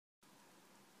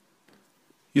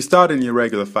You start in your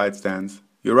regular fight stance.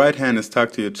 Your right hand is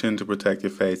tucked to your chin to protect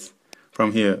your face.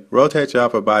 From here, rotate your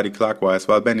upper body clockwise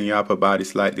while bending your upper body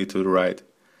slightly to the right.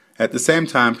 At the same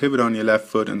time, pivot on your left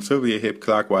foot and swivel your hip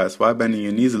clockwise while bending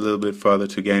your knees a little bit further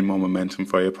to gain more momentum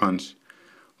for your punch.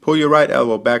 Pull your right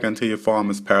elbow back until your forearm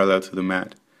is parallel to the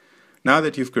mat. Now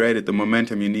that you've created the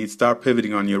momentum you need, start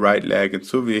pivoting on your right leg and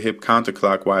swivel your hip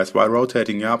counterclockwise while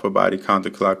rotating your upper body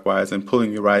counterclockwise and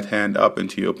pulling your right hand up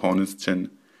into your opponent's chin.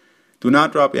 Do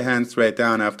not drop your hand straight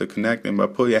down after connecting,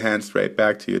 but pull your hand straight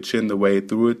back to your chin the way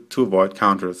through it to avoid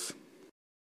counters.